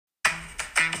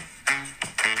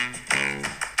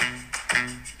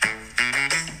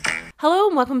Hello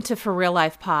and welcome to For Real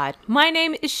Life Pod. My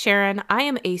name is Sharon. I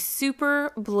am a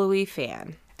super Bluey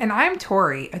fan. And I'm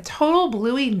Tori, a total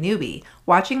Bluey newbie,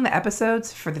 watching the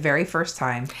episodes for the very first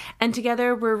time. And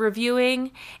together we're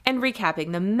reviewing and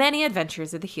recapping the many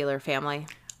adventures of the Heeler family.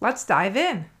 Let's dive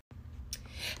in.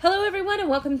 Hello everyone and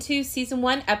welcome to Season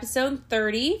 1, Episode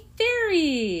 30,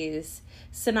 Fairies.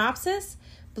 Synopsis: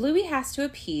 Bluey has to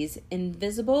appease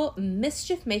invisible,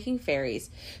 mischief-making fairies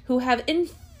who have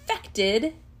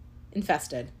infested the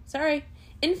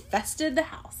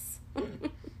house.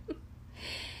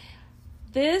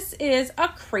 This is a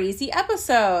crazy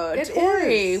episode. It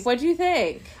Tori, is. What do you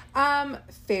think?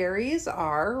 Fairies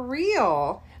are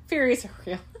real. Fairies are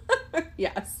real.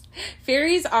 Yes.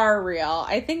 Fairies are real.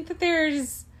 I think that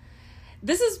this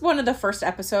is one of the first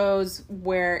episodes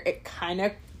where it kind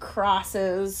of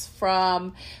crosses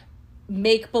from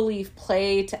make-believe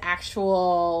play to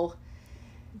actual...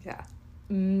 Yeah.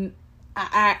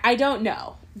 I don't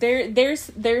know.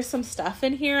 There's some stuff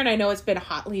in here, and I know it's been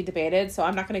hotly debated, so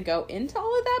I'm not going to go into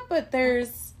all of that, but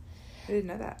there's... I didn't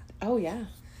know that. Oh, yeah.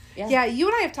 Yeah, you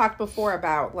and I have talked before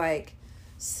about,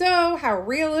 how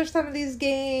real are some of these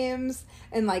games?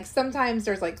 And, sometimes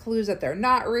there's, clues that they're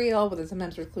not real, but then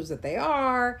sometimes there's clues that they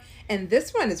are. And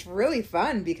this one is really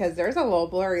fun because there's a little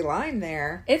blurry line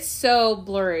there. It's so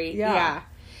blurry. Yeah.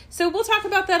 So we'll talk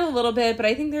about that a little bit, but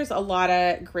I think there's a lot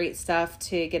of great stuff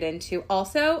to get into.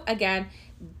 Also, again,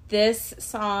 this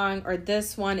song or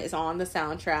this one is on the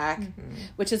soundtrack,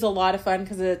 which is a lot of fun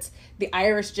because it's the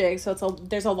Irish jig. So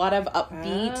there's a lot of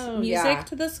upbeat music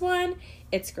to this one.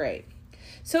 It's great.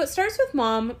 So it starts with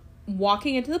Mom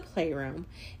walking into the playroom,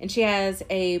 and she has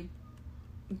a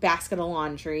basket of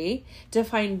laundry to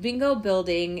find Bingo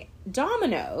building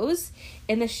dominoes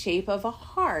in the shape of a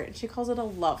heart. She calls it a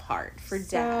love heart for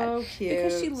Dad. So cute.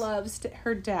 Because she loves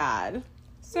her dad.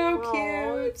 So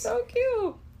cute. It's so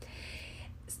cute.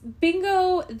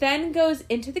 Bingo then goes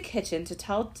into the kitchen to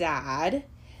tell Dad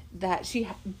that she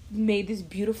made this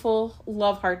beautiful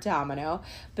love heart domino,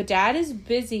 but Dad is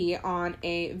busy on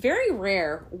a very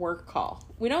rare work call.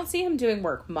 We don't see him doing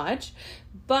work much,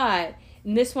 but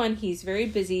in this one, he's very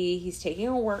busy. He's taking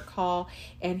a work call,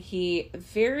 and he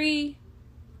very,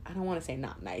 I don't want to say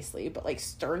not nicely, but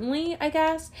sternly, I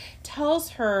guess,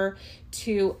 tells her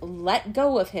to let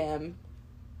go of him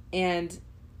and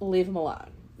leave him alone.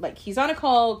 He's on a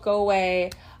call, go away,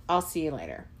 I'll see you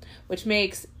later. Which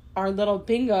makes our little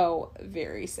Bingo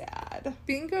very sad.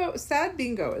 Sad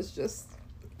Bingo is just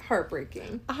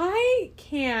heartbreaking. I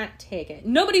can't take it.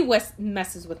 Nobody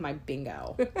messes with my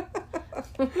Bingo.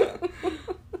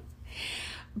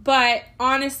 But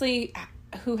honestly,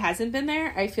 who hasn't been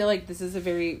there? I feel like this is a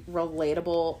very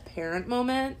relatable parent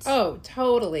moment. Oh,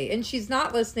 totally. And she's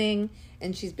not listening,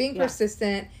 and she's being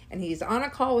persistent, and he's on a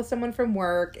call with someone from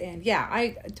work, and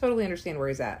I totally understand where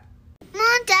he's at. Come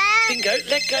on, Dad. Bingo,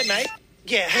 let go, mate.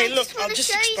 Yeah, hey, look, just I'll wanna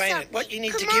just show you explain it. something. What you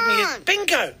need to Come give me is... on.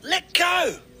 Bingo, let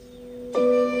go!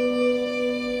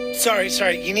 Sorry,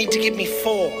 you need to give me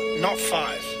 4, not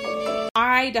 5.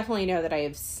 I definitely know that I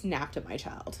have snapped at my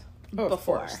child before. Of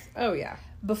course. Oh, yeah.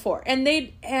 Before. And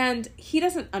he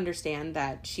doesn't understand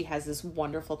that she has this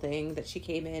wonderful thing that she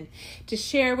came in to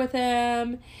share with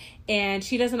him. And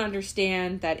she doesn't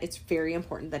understand that it's very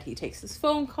important that he takes this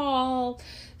phone call.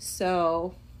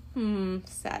 So,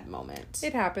 sad moment.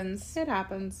 It happens. It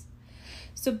happens.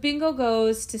 So Bingo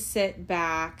goes to sit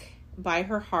back by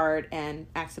her heart and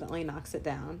accidentally knocks it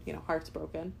down. Heart's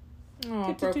broken.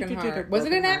 Oh, broken heart. Was it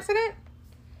Broken an heart. accident?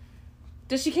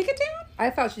 Does she kick it down?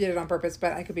 I thought she did it on purpose,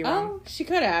 but I could be wrong. Oh, she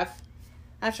could have.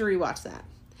 I have to rewatch that.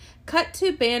 Cut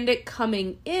to Bandit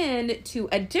coming in to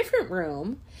a different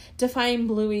room to find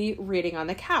Bluey reading on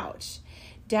the couch.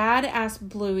 Dad asked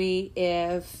Bluey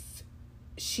if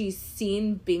she's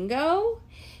seen Bingo,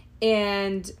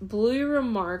 and Bluey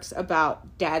remarks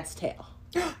about Dad's tail.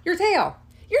 Your tail.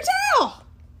 Your tail!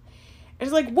 And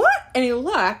he's like, what? And he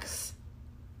looks,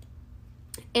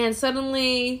 and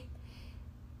suddenly...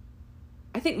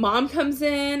 I think Mom comes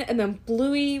in, and then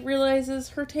Bluey realizes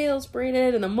her tail's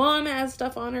braided, and the mom has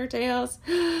stuff on her tails.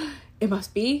 It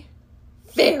must be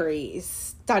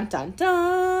fairies. Dun, dun,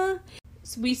 dun.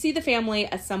 So we see the family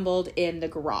assembled in the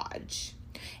garage.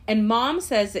 And Mom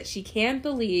says that she can't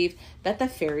believe that the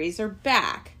fairies are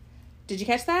back. Did you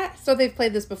catch that? So they've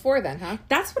played this before then, huh?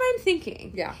 That's what I'm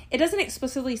thinking. Yeah. It doesn't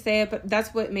explicitly say it, but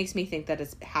that's what makes me think that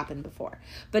it's happened before.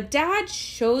 But Dad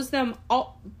shows them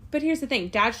all... But here's the thing.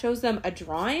 Dad shows them a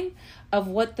drawing of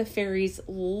what the fairies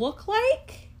look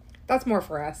like. That's more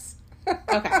for us.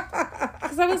 Okay.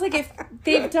 Because I was like, if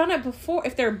they've done it before,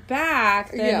 if they're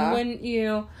back, then Yeah. when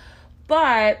you...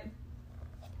 But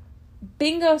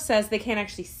Bingo says they can't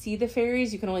actually see the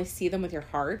fairies. You can only see them with your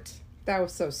heart. That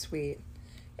was so sweet.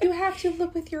 You have to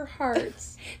look with your heart.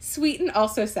 Sweet and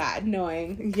also sad,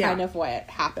 knowing kind of what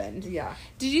happened. Yeah.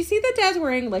 Did you see that Dad's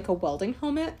wearing like a welding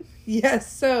helmet?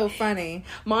 Yes, so funny.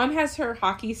 Mom has her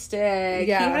hockey stick.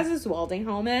 Yeah. He has his welding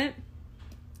helmet.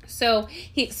 So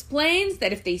he explains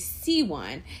that if they see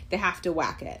one, they have to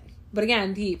whack it. But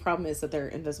again, the problem is that they're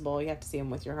invisible. You have to see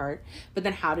them with your heart. But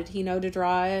then how did he know to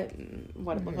draw it?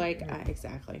 What it looked like?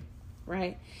 Exactly.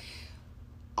 Right?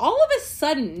 All of a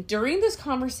sudden, during this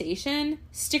conversation,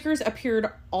 stickers appeared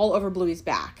all over Bluey's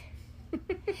back.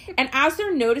 And as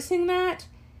they're noticing that,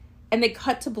 and they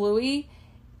cut to Bluey,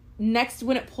 next,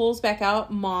 when it pulls back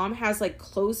out, Mom has, like,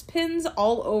 clothespins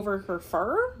all over her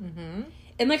fur. Mm-hmm.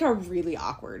 In, like, a really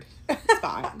awkward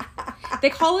spot. They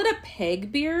call it a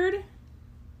peg beard.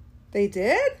 They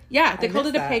did? Yeah, they called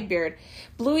it a peg beard.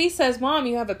 Bluey says, Mom,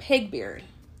 you have a peg beard.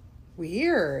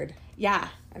 Weird. Yeah.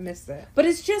 I missed it. But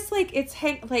it's just like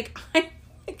I'm like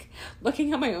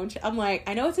looking at my own I'm like,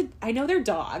 I know they're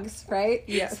dogs, right?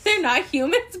 Yes. So they're not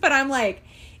humans, but I'm like,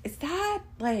 is that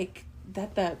like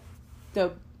that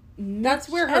the That's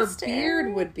where her chest beard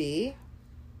area? would be.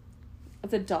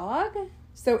 The dog?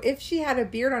 So if she had a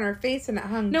beard on her face and it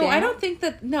hung No, down. I don't think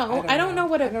that. No, I don't know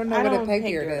what a. I don't know what a peg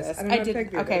beard is. I don't know what a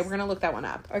peg beard Okay, is. we're gonna look that one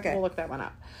up. Okay. We'll look that one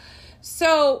up.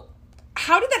 So,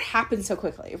 how did that happen so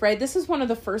quickly? Right, this is one of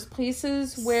the first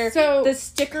places where the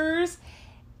stickers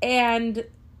and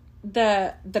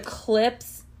the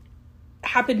clips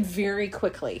happen very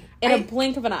quickly in a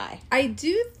blink of an eye. I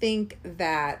do think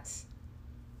that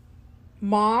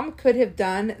Mom could have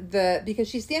done because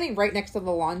she's standing right next to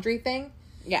the laundry thing.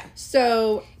 Yeah.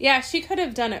 So yeah, she could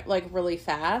have done it like really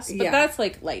fast, but that's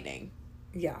like lightning.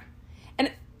 Yeah.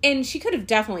 And she could have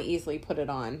definitely easily put it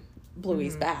on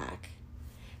Bluey's back.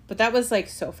 But that was like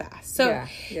so fast. So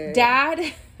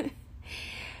Dad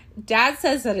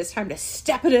says that it's time to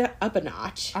step it up a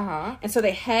notch. Uh-huh. And so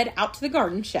they head out to the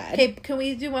garden shed. Okay, can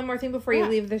we do one more thing before you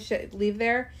leave leave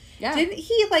there? Yeah. Didn't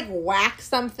he like whack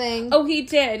something? Oh, he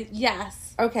did.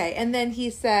 Yes. Okay, and then he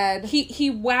said he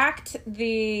whacked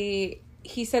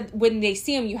he said when they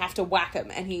see him you have to whack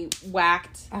him, and he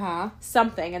whacked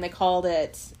something, and they called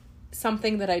it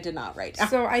something that I did not write down.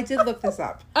 So I did look this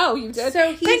up. Oh, you did?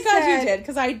 So Thank God you did,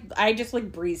 because I just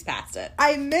like breezed past it.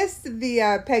 I missed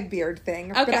the peg beard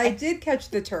thing, but I did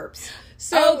catch the terps.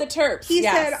 So the terps. He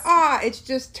said, it's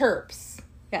just terps.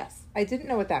 Yes. I didn't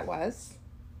know what that was.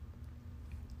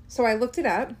 So I looked it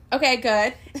up. Okay,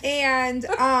 good. And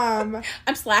I'm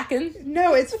slacking.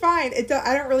 No, it's fine. I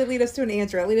don't really lead us to an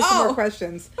answer. It leads us to more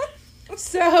questions.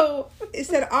 So it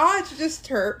said, it's just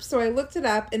terps. So I looked it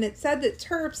up, and it said that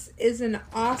terps is an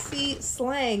Aussie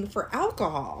slang for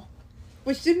alcohol,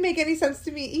 which didn't make any sense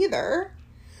to me either.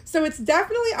 So it's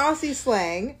definitely Aussie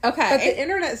slang. Okay. But the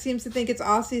internet seems to think it's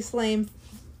Aussie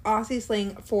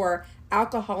slang for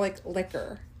alcoholic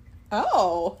liquor.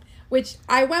 Oh. Which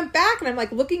I went back and I'm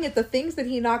like looking at the things that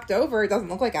he knocked over. It doesn't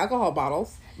look like alcohol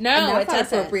bottles. No, and that's it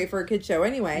doesn't. not appropriate for a kid show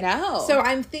anyway. No. So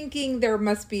I'm thinking there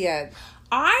must be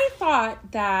I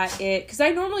thought that because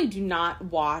I normally do not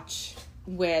watch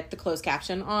with the closed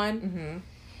caption on,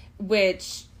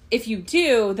 which if you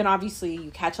do, then obviously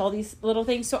you catch all these little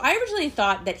things. So I originally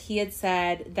thought that he had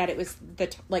said that it was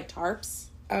like tarps.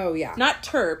 Oh, yeah. Not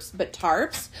terps, but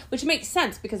tarps, which makes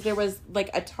sense because there was like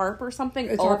a tarp or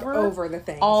something over the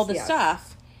thing. All the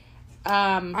stuff.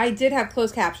 I did have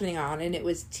closed captioning on, and it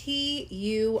was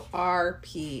TURPS.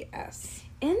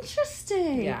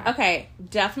 Interesting. Yeah. Okay,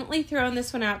 definitely throwing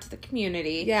this one out to the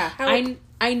community. Yeah.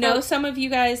 I know some of you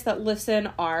guys that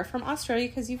listen are from Australia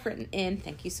because you've written in.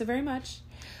 Thank you so very much.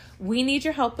 We need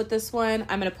your help with this one.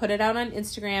 I'm going to put it out on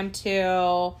Instagram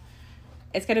too.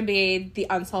 It's going to be the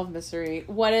unsolved mystery.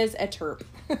 What is a terp?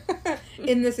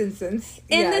 In this instance.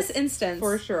 This instance.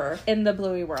 For sure. In the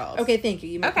Bluey world. Okay, thank you.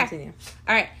 You may continue.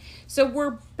 All right. So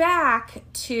we're back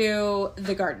to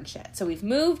the garden shed. So we've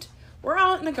moved. We're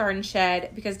out in the garden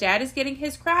shed because Dad is getting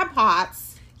his crab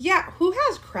pots. Yeah, who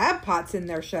has crab pots in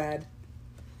their shed?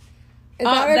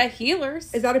 The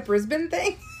healers. Is that a Brisbane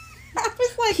thing? I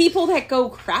was like, people that go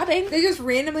crabbing. They just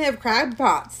randomly have crab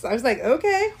pots. I was like,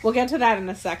 okay. We'll get to that in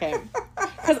a second.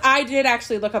 Because I did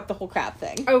actually look up the whole crab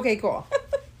thing. Okay, cool.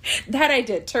 That I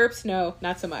did. Terps, no,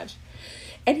 not so much.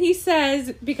 And he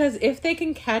says, because if they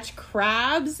can catch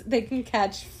crabs, they can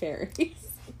catch fairies.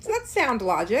 So that's sound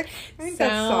logic. I think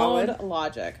that's solid.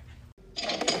 Logic.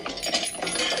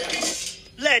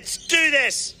 Let's do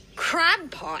this. Crab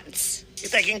pots.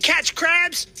 If they can catch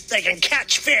crabs, they can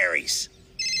catch fairies.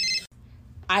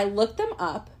 I looked them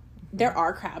up. There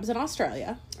are crabs in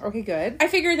Australia. Okay, good. I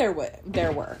figure there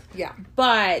were. Yeah.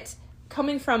 But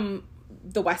coming from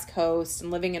the West Coast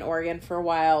and living in Oregon for a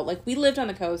while, like we lived on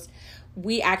the coast,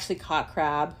 we actually caught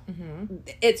crab. Mm-hmm.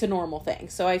 It's a normal thing.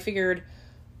 So I figured,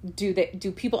 do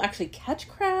people actually catch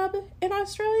crab in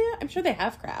Australia? I'm sure they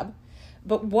have crab,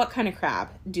 but what kind of crab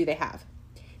do they have?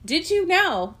 Did you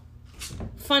know,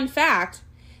 fun fact,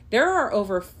 there are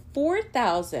over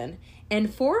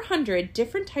 4,400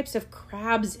 different types of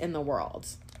crabs in the world.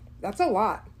 That's a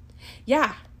lot.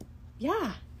 Yeah.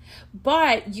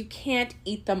 But you can't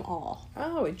eat them all.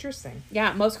 Oh, interesting.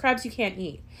 Yeah, most crabs you can't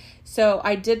eat. So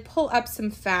I did pull up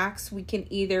some facts. We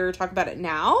can either talk about it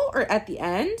now or at the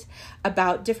end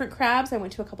about different crabs. I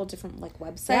went to a couple different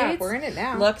websites. Yeah, we're in it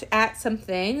now. Looked at some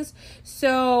things.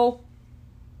 So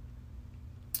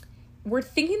we're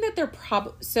thinking that they're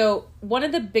probably... So one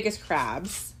of the biggest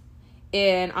crabs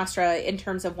in Australia in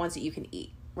terms of ones that you can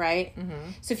eat, right?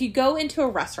 Mm-hmm. So if you go into a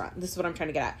restaurant, this is what I'm trying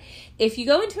to get at. If you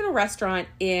go into a restaurant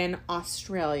in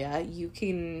Australia, you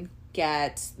can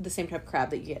get the same type of crab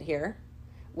that you get here,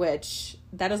 which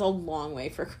that is a long way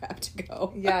for crab to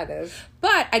go. Yeah, it is.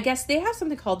 But I guess they have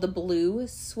something called the blue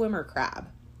swimmer crab.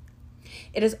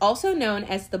 It is also known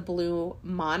as the blue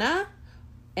mana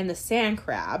and the sand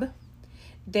crab.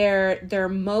 They're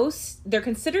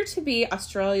considered to be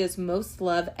Australia's most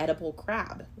loved edible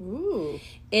crab. Ooh.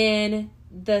 In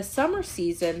the summer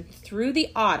season through the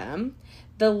autumn,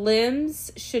 the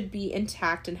limbs should be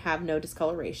intact and have no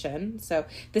discoloration. So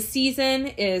the season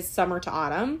is summer to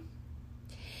autumn.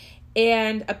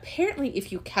 And apparently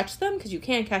if you catch them, because you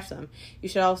can catch them, you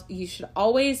should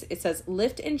always, it says,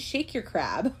 lift and shake your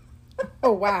crab.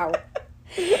 Oh, wow.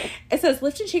 It says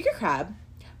lift and shake your crab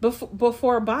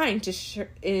before buying to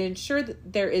ensure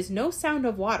that there is no sound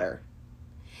of water.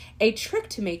 A trick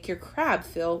to make your crab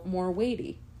feel more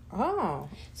weighty. Oh.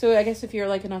 So I guess if you're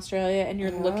like in Australia and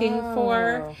you're looking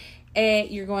for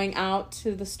you're going out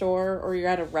to the store or you're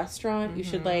at a restaurant, you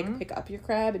should pick up your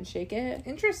crab and shake it.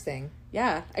 Interesting.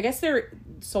 Yeah. I guess they're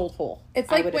sold whole.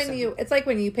 It's like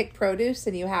when you pick produce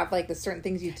and you have like the certain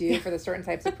things you do for the certain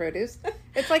types of produce.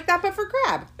 It's like that, but for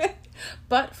crab.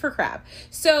 But for crab.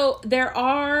 So there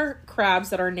are crabs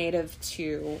that are native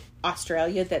to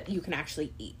Australia that you can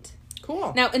actually eat.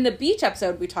 Cool. Now, in the beach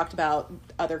episode, we talked about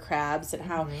other crabs and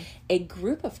how a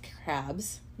group of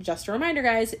crabs, just a reminder,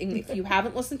 guys, if you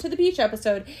haven't listened to the beach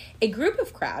episode, a group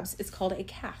of crabs is called a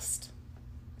cast.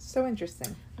 So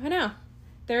interesting. I know.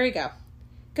 There you go.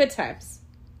 Good times.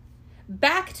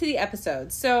 Back to the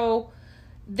episode. So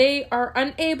they are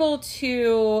unable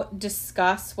to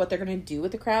discuss what they're going to do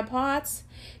with the crab pots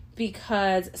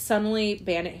because suddenly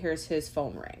Bandit hears his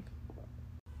phone ring.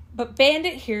 But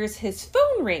Bandit hears his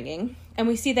phone ringing, and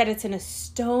we see that it's in a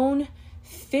stone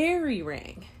fairy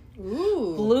ring.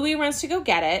 Ooh. Bluey runs to go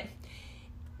get it,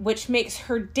 which makes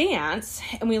her dance,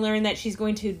 and we learn that she's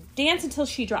going to dance until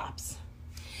she drops.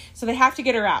 So they have to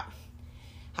get her out.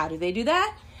 How do they do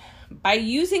that? By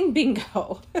using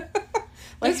bingo.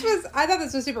 I thought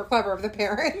this was super clever of the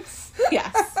parents.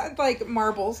 Yes. Like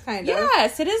marbles, kind of.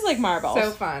 Yes, it is like marbles.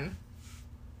 So fun.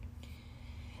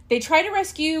 They try to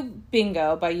rescue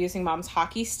Bingo by using Mom's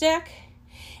hockey stick,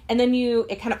 and then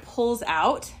it kind of pulls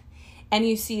out, and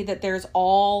you see that there's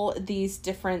all these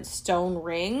different stone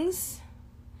rings,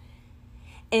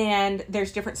 and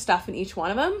there's different stuff in each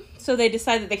one of them. So they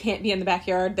decide that they can't be in the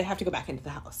backyard. They have to go back into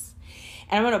the house.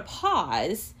 And I'm going to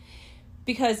pause,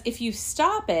 because if you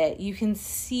stop it, you can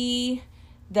see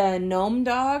the gnome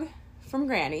dog from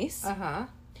Granny's. Uh-huh.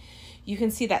 You can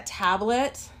see that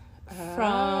tablet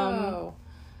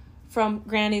from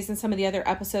Granny's and some of the other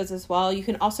episodes as well. You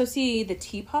can also see the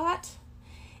teapot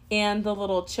and the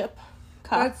little chip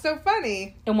cup. That's so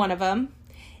funny. In one of them.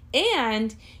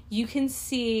 And you can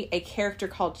see a character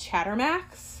called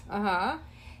Chattermax. Uh-huh.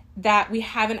 That we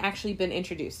haven't actually been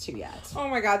introduced to yet. Oh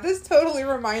my god, this totally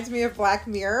reminds me of Black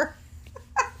Mirror.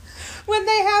 When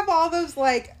they have all those,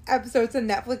 like, episodes in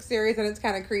Netflix series and it's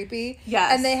kind of creepy.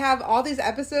 Yes. And they have all these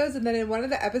episodes, and then in one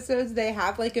of the episodes, they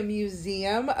have, like, a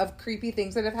museum of creepy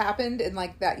things that have happened in,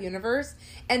 like, that universe.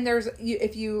 And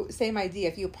same idea,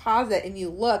 if you pause it and you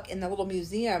look in the little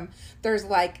museum, there's,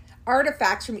 like,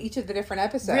 artifacts from each of the different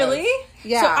episodes. Really?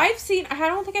 Yeah. So I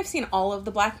don't think I've seen all of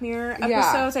the Black Mirror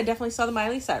episodes. Yeah. I definitely saw the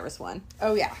Miley Cyrus one.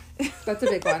 Oh, yeah. That's a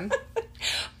big one.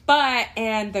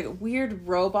 And the weird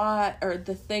robot, or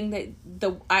the thing that,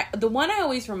 the one I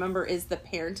always remember is the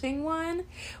parenting one,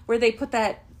 where they put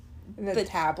that The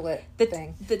tablet the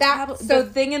thing. the tablet, the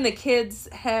thing in the kid's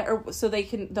head, or so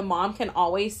the mom can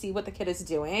always see what the kid is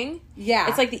doing. Yeah,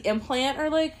 it's like the implant or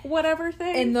like whatever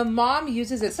thing. And the mom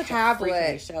uses a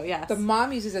tablet. Show, yes. The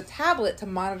mom uses a tablet to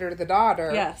monitor the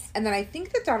daughter. Yes. And then I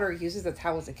think the daughter uses the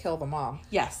tablet to kill the mom.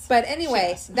 Yes. But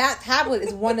anyway, that tablet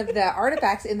is one of the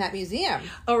artifacts in that museum.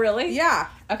 Oh, really? Yeah.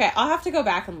 Okay, I'll have to go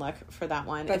back and look for that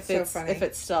one. That's if so funny. If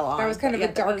it's still on. That was kind of a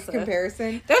dark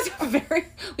comparison. That was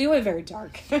we went very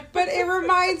dark. But it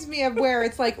reminds me of where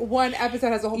it's like one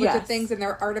episode has a whole bunch of things and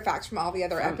they're artifacts from all the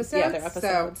other episodes.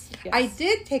 So I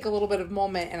did take a little bit of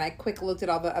moment and I quick looked at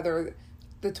all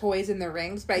the toys and the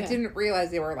rings, but I didn't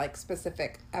realize they were like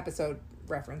specific episode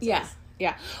references. Yeah.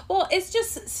 Yeah. Well, it's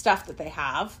just stuff that they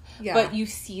have, but you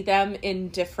see them in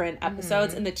different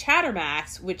episodes. And the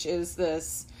Chattermax, which is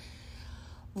this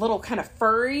little kind of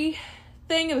furry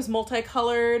thing, it was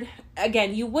multicolored.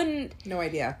 Again, you wouldn't know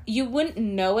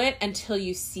it until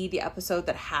you see the episode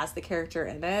that has the character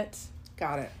in it.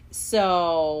 Got it.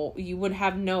 So you would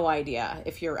have no idea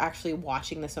if you're actually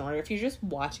watching this in order. If you're just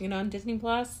watching it on Disney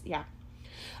Plus,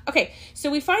 Okay,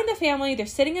 so we find the family. They're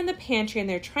sitting in the pantry and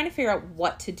they're trying to figure out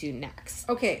what to do next.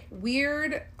 Okay,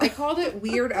 weird. I called it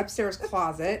weird upstairs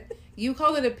closet. You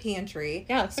called it a pantry.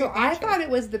 Yeah, so I thought it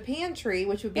was the pantry,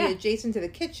 which would be adjacent to the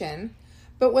kitchen.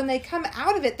 But when they come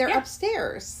out of it, they're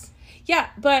upstairs. Yeah,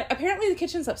 but apparently the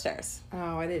kitchen's upstairs.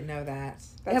 Oh, I didn't know that.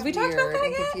 That's have we talked about that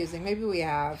yet? Confusing. Maybe we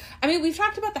have. I mean, we've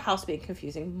talked about the house being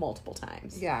confusing multiple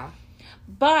times. Yeah.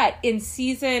 But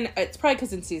it's probably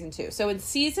because in season 2. So in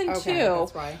season 2,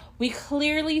 that's why. We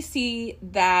clearly see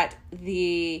that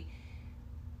the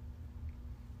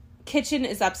kitchen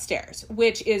is upstairs,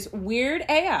 which is weird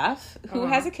AF. Who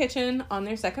has a kitchen on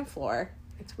their second floor?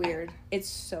 It's weird. It's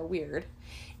so weird.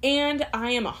 And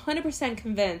I am 100%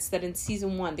 convinced that in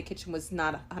season 1, the kitchen was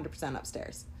not 100%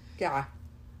 upstairs. Yeah.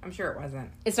 I'm sure it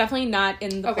wasn't. It's definitely not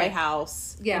in the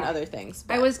playhouse and other things.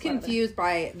 I was confused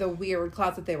by the weird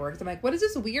closet they were. Because I'm like, what is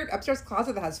this weird upstairs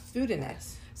closet that has food in it?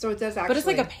 So it does actually... But it's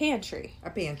like a pantry.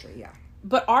 A pantry, yeah.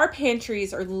 But our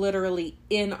pantries are literally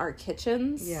in our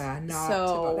kitchens. Yeah,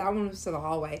 that one was to the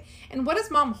hallway. And what is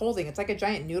Mom holding? It's like a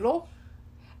giant noodle?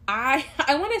 I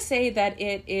want to say that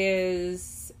it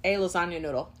is a lasagna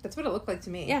noodle. That's what it looked like to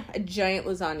me. Yeah, a giant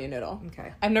lasagna noodle.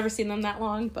 Okay. I've never seen them that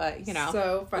long, but, you know.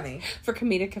 So funny. For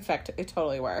comedic effect, it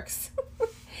totally works.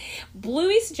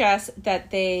 Bluey suggests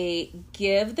that they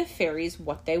give the fairies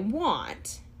what they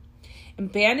want.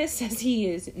 And Bandit says he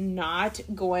is not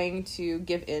going to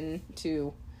give in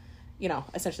to,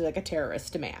 essentially like a terrorist's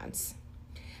demands.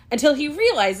 Until he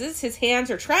realizes his hands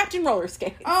are trapped in roller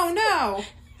skates. Oh, no.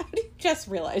 How do you just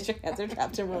realize your hands are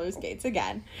trapped in roller skates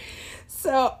again? So,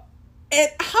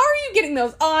 how are you getting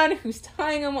those on? Who's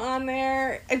tying them on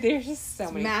there? There's just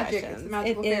so many questions. It's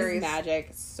magical fairies. It is magic.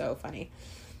 It's so funny.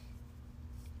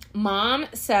 Mom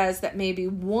says that maybe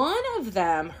one of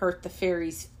them hurt the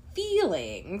fairies'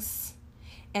 feelings,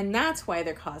 and that's why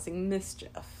they're causing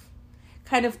mischief.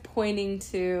 Kind of pointing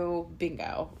to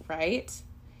Bingo, right?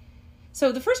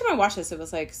 So the first time I watched this, it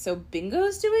was like, so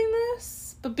Bingo's doing this?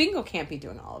 But Bingo can't be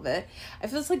doing all of it. I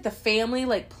feel it's like the family,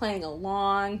 like, playing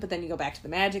along, but then you go back to the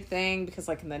magic thing, because,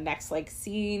 like, in the next, like,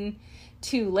 scene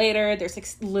 2 later, there's, like,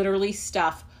 literally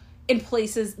stuff in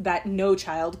places that no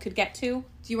child could get to.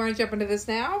 Do you want to jump into this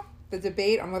now? The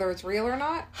debate on whether it's real or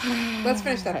not? Let's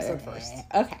finish the episode first.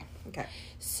 Okay.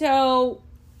 So,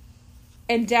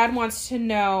 and Dad wants to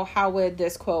know how would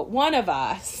this, quote, one of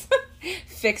us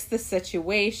fix the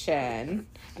situation.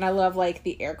 And I love, like,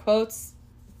 the air quotes.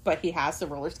 But he has the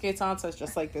roller skates on, so it's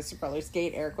just like this roller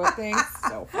skate air quote thing.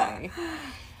 So funny.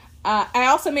 I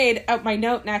also made my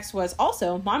note next was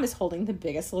also Mom is holding the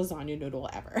biggest lasagna noodle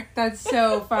ever. That's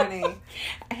so funny.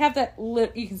 I have that.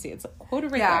 You can see it's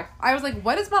quoted right there. I was like,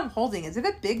 what is Mom holding? Is it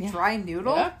a big dry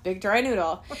noodle? Yeah, big dry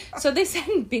noodle. So they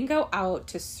send Bingo out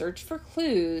to search for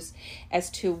clues as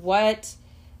to what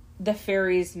the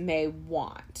fairies may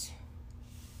want,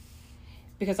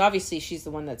 because obviously she's the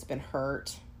one that's been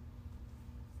hurt.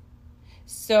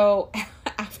 So,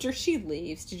 after she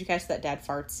leaves, did you catch that Dad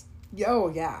farts? Oh,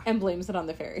 yeah. And blames it on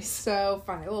the fairies. So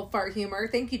funny. A little fart humor.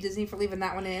 Thank you, Disney, for leaving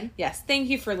that one in. Yes, thank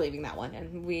you for leaving that one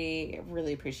in. We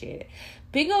really appreciate it.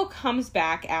 Bingo comes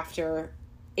back after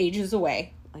ages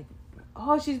away. Like,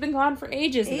 oh, she's been gone for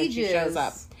ages. And then she shows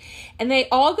up. And they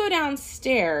all go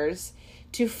downstairs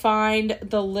to find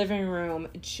the living room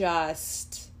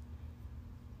just...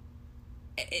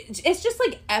 It's just,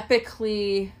 like,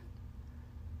 epically...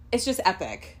 It's just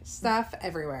epic. Stuff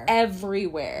everywhere.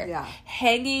 Everywhere. Yeah.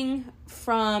 Hanging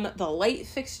from the light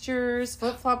fixtures.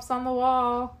 Flip-flops on the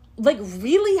wall. Like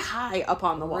really high up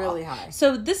on the wall. Really high.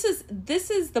 So this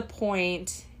is the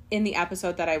point in the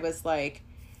episode that I was like,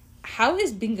 how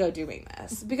is Bingo doing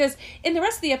this? Because in the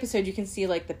rest of the episode, you can see,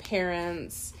 like, the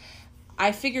parents.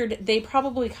 I figured they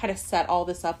probably kind of set all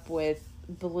this up with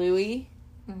Bluey.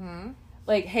 Mm-hmm.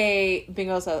 Like, hey,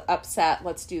 Bingo's upset.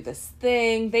 Let's do this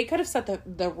thing. They could have set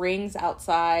the rings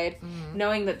outside,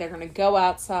 knowing that they're going to go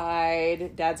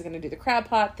outside. Dad's going to do the crab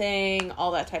pot thing,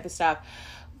 all that type of stuff.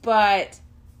 But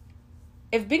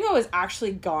if Bingo is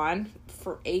actually gone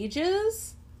for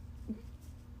ages,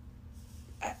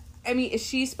 I mean, is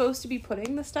she supposed to be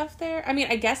putting the stuff there? I mean,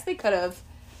 I guess they could have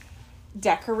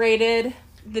decorated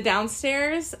the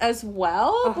downstairs as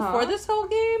well before this whole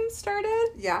game started.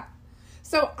 Yeah.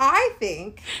 So I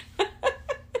think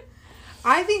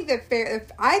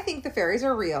the fairies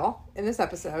are real in this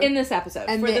episode. In this episode.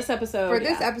 And for this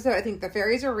episode, I think the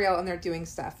fairies are real and they're doing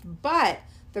stuff. But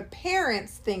the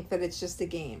parents think that it's just a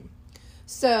game.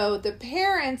 So the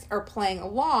parents are playing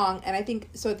along, and I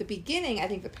think, so at the beginning, I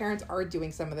think the parents are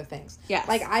doing some of the things. Yes.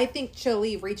 Like, I think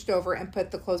Chili reached over and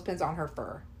put the clothespins on her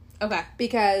fur. Okay.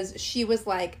 Because she was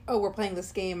like, oh, we're playing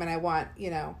this game, and I want,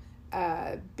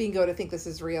 Bingo to think this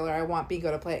is real, or I want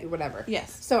Bingo to play, whatever.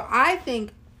 Yes. So I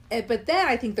think, but then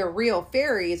I think the real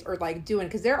fairies are, like, doing,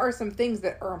 because there are some things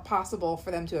that are impossible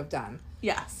for them to have done.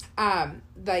 Yes.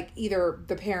 Like either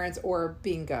the parents or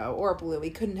Bingo or Bluey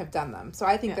couldn't have done them. So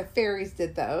I think the fairies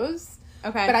did those.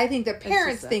 Okay. But I think the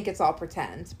parents think it's all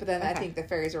pretend. But then I think the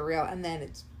fairies are real. And then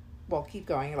it's, well, keep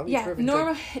going. It'll be proven.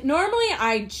 Normally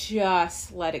I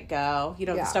just let it go.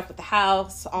 The stuff with the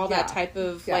house, all that type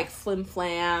of like flim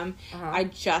flam. I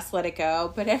just let it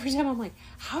go. But every time I'm like,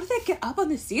 how did that get up on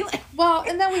the ceiling? Well,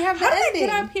 and then we have the ending. How did that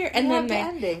get up here? And then the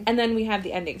ending. And then we have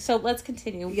the ending. So let's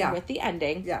continue with the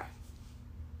ending. Yeah.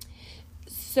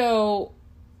 So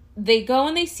they go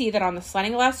and they see that on the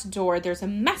sliding glass door, there's a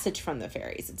message from the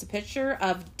fairies. It's a picture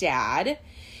of Dad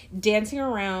dancing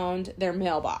around their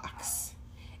mailbox.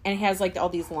 And it has, like, all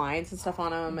these lines and stuff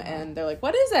on them. And they're like,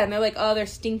 what is that? And they're like, oh, they're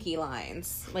stinky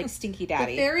lines. Like, Stinky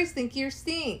Daddy. The fairies think you're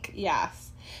stink.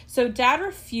 Yes. So Dad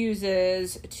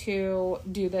refuses to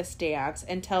do this dance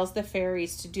and tells the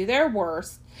fairies to do their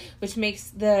worst, which makes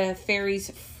the fairies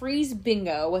freeze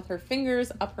Bingo with her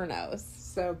fingers up her nose.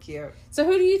 So cute. So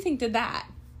who do you think did that?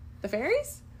 The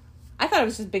fairies? I thought it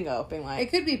was just Bingo being like... It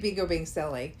could be Bingo being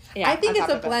silly. Yeah, I think it's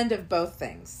a blend of both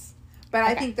things. But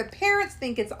I think the parents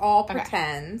think it's all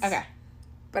pretend. Okay.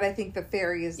 But I think the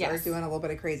fairies are doing a little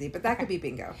bit of crazy. But that could be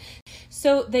Bingo.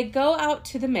 So they go out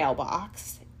to the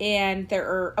mailbox. And there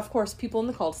are, of course, people in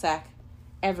the cul-de-sac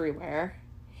everywhere.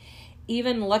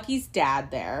 Even Lucky's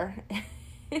dad there.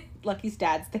 Lucky's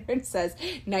dad's there and says,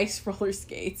 nice roller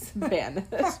skates, Bandit.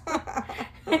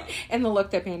 And the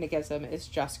look that Panda gives him is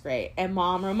just great. And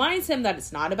Mom reminds him that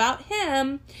it's not about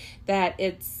him, that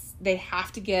they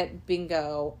have to get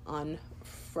Bingo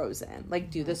unfrozen. Like,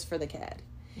 do this for the kid.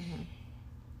 Mm-hmm.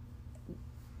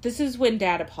 This is when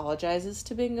Dad apologizes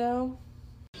to Bingo.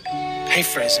 Hey,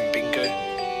 Frozen Bingo.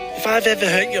 If I've ever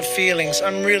hurt your feelings,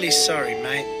 I'm really sorry,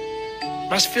 mate.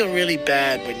 Must feel really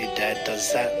bad when your dad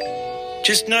does that.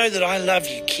 Just know that I love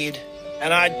you, kid,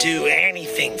 and I'd do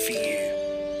anything for you.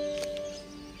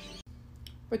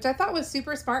 Which I thought was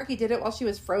super smart. He did it while she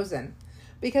was frozen.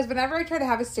 Because whenever I try to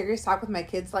have a serious talk with my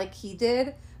kids like he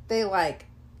did, they, like,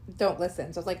 don't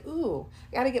listen. So I was like, ooh,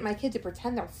 I got to get my kid to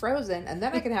pretend they're frozen, and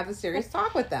then I can have a serious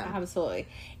talk with them. Absolutely.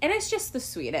 And it's just the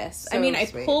sweetest. So I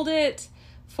sweet. pulled it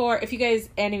for, if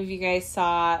any of you guys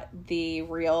saw the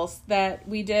reels that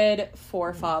we did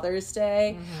for Father's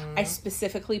Day, I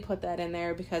specifically put that in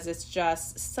there because it's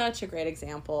just such a great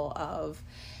example of,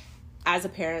 as a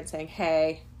parent, saying,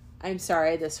 hey, I'm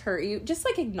sorry this hurt you. Just,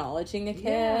 like, acknowledging the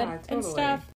kid and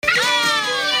stuff.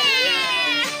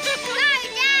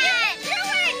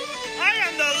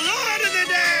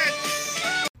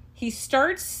 He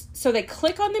starts, so they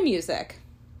click on the music,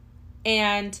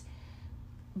 and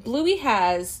Bluey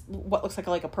has what looks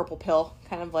like a purple pill,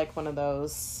 kind of like one of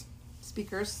those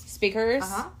speakers.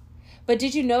 Uh-huh. But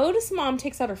did you notice Mom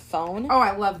takes out her phone? Oh,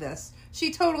 I love this.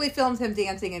 She totally filmed him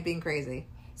dancing and being crazy.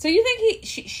 So you think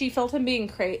she filmed him being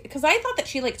crazy? Because I thought that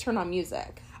she, like, turned on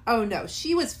music. Oh, no.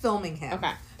 She was filming him.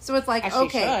 Okay. So it's like, As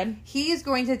okay, he is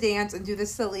going to dance and do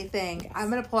this silly thing. Yes. I'm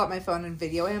going to pull out my phone and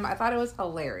video him. I thought it was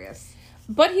hilarious.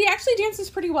 But he actually dances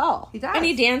pretty well. He does. And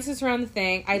he dances around the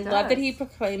thing. I love that he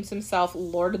proclaims himself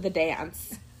Lord of the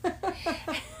Dance.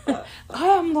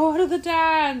 I'm Lord of the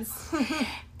Dance.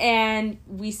 And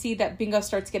we see that Bingo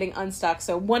starts getting unstuck.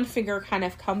 So one finger kind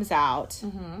of comes out.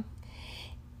 Mm-hmm.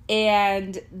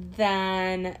 And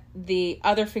then the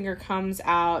other finger comes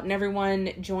out and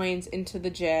everyone joins into the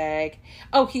jig.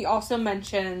 Oh, he also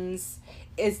mentions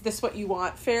is this what you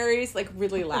want, fairies? Like,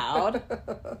 really loud.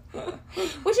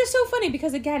 Which is so funny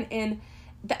because, again, in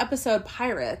the episode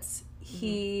Pirates,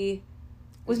 he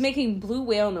was making blue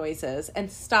whale noises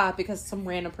and stopped because some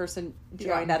random person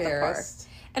joined at the park.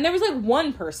 And there was, like,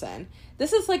 one person.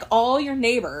 This is, like, all your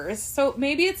neighbors. So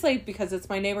maybe it's, like, because it's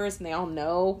my neighbors and they all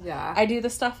know I do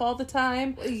this stuff all the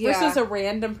time. Versus a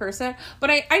random person. But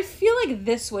I feel like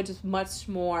this was just much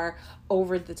more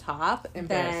over the top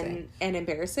embarrassing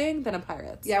than in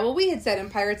Pirates. Yeah, well, we had said in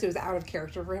Pirates it was out of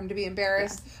character for him to be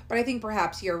embarrassed. Yeah. But I think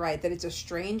perhaps you're right, that it's a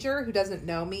stranger who doesn't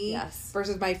know me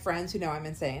versus my friends who know I'm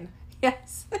insane.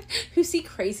 Yes. Who see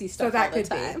crazy stuff all the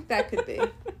time. That could be.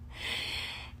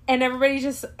 And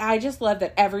I just love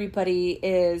that everybody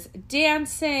is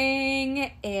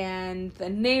dancing and the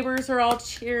neighbors are all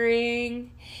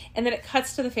cheering. And then it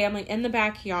cuts to the family in the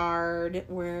backyard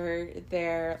where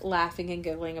they're laughing and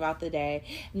giggling about the day.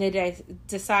 And they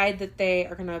decide that they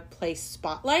are going to play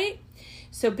Spotlight.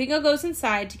 So Bingo goes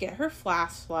inside to get her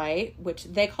flashlight, which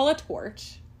they call a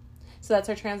torch. So that's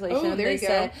our translation. Oh, there you go.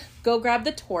 Said, go grab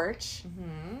the torch.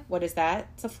 Mm-hmm. What is that?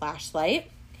 It's a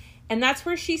flashlight. And that's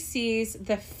where she sees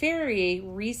the fairy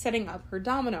resetting up her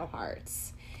domino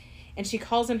hearts. And she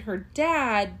calls in her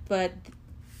dad, but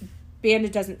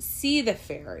Bandit doesn't see the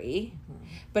fairy,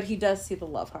 but he does see the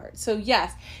love heart. So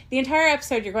yes, the entire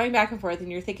episode you're going back and forth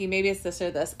and you're thinking maybe it's this or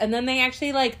this. And then they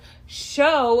actually like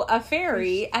show a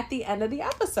fairy at the end of the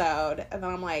episode. And then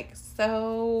I'm like,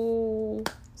 so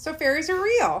fairies are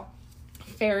real.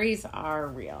 Fairies are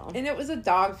real. And it was a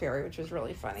dog fairy, which was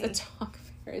really funny. It's a dog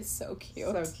fairy. It's so cute.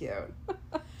 So cute.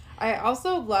 I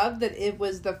also love that it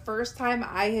was the first time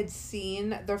I had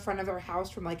seen the front of their house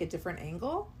from like a different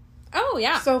angle. Oh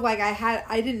yeah. So like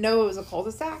I didn't know it was a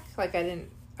cul-de-sac. Like I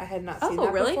had not seen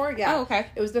that before. Yeah. Oh, okay.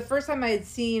 It was the first time I had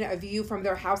seen a view from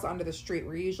their house onto the street.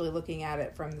 We're usually looking at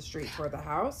it from the street toward the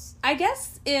house. I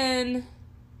guess in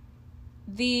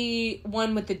the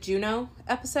one with the Juno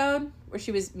episode where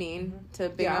she was mean to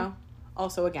Bingo. Yeah.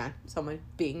 Also, again, someone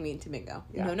being mean to Bingo.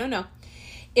 Yeah. No.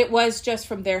 It was just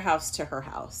from their house to her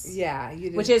house. Yeah.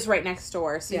 Which is right next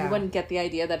door. So you wouldn't get the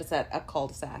idea that it's at a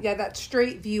cul-de-sac. Yeah, that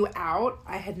straight view out,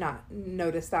 I had not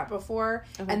noticed that before.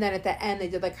 Okay. And then at the end, they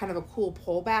did like kind of a cool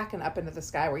pullback and up into the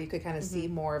sky where you could kind of see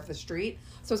more of the street.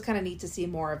 So it's kind of neat to see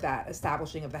more of that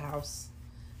establishing of the house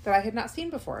that I had not seen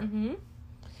before. Mm-hmm.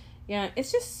 Yeah,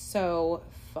 it's just so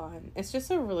fun. It's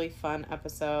just a really fun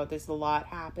episode. There's a lot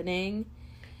happening.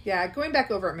 Yeah, going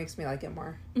back over it makes me like it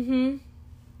more. Mm-hmm.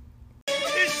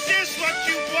 Is this what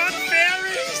you want,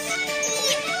 fairies?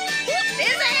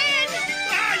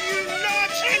 Are you not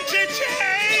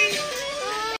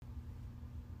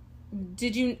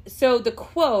entertained? So the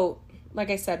quote, like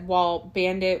I said, while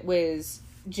Bandit was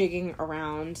jigging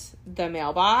around the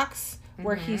mailbox,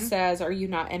 where he says, "Are you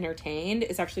not entertained?"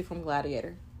 is actually from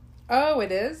Gladiator. Oh,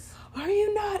 it is? Are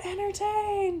you not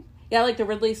entertained? Yeah, like the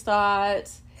Ridley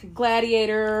Scott,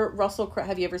 Gladiator, Russell Crowe.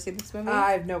 Have you ever seen this movie?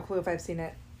 I have no clue if I've seen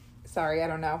it. Sorry, I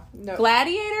don't know. No.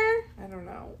 Gladiator? I don't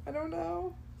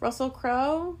know. Russell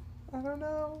Crowe? I don't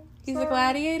know. He's a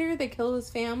gladiator. They kill his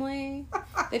family.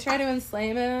 They try to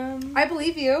enslave him. I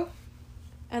believe you.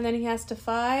 And then he has to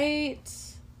fight.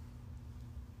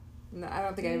 No, I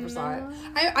don't think I ever saw it.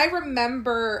 I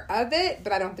remember of it,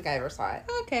 but I don't think I ever saw it.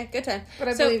 Okay, good time. But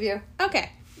I believe you.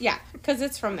 Okay, yeah, because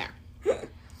it's from there.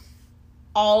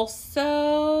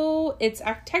 Also, it's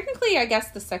technically, I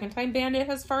guess, the second time Bandit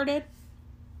has farted.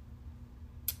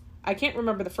 I can't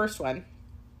remember the first one,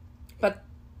 but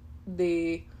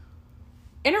the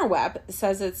interweb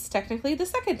says it's technically the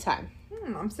second time.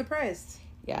 I'm surprised.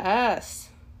 Yes.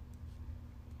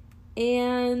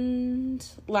 And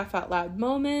laugh out loud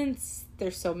moments.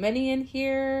 There's so many in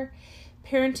here.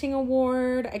 Parenting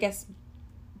award. I guess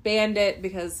Bandit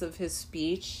because of his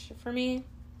speech for me.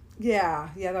 Yeah,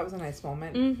 that was a nice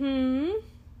moment. Mm-hmm.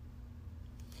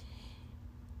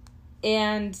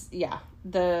 And yeah,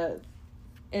 and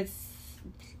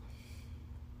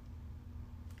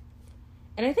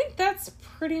I think that's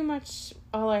pretty much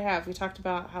all I have. We talked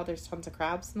about how there's tons of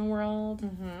crabs in the world,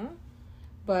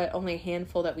 but only a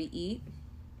handful that we eat.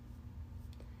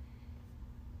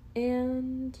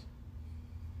 And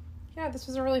yeah, this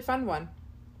was a really fun one.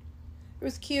 It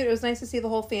was cute. It was nice to see the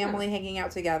whole family hanging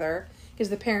out together because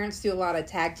the parents do a lot of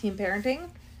tag team parenting,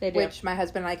 which my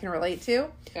husband and I can relate to.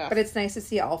 Yeah. But it's nice to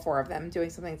see all four of them doing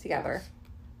something together.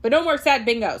 But no more sad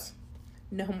bingos.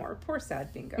 No more. Poor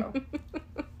sad bingo.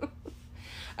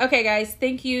 Okay, guys.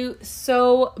 Thank you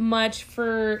so much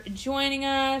for joining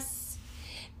us.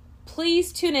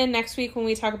 Please tune in next week when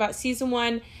we talk about Season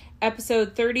 1,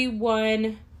 Episode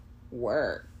 31,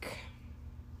 Work.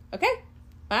 Okay.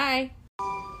 Bye.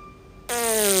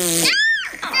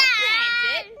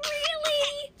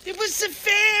 It was the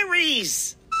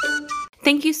fairies!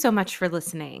 Thank you so much for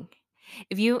listening.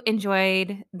 If you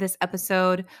enjoyed this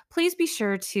episode, please be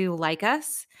sure to like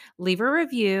us, leave a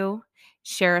review,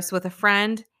 share us with a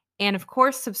friend, and of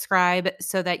course, subscribe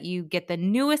so that you get the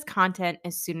newest content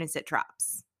as soon as it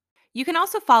drops. You can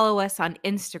also follow us on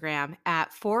Instagram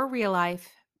at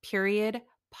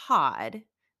forreallife_pod.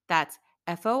 That's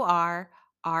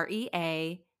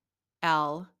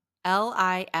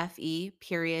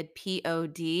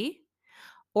FORREALLIFE_POD.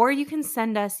 Or you can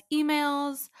send us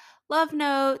emails, love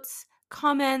notes,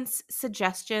 comments,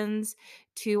 suggestions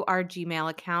to our Gmail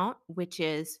account, which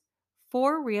is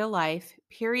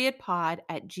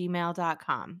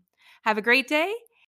forreallife_pod@gmail.com. Have a great day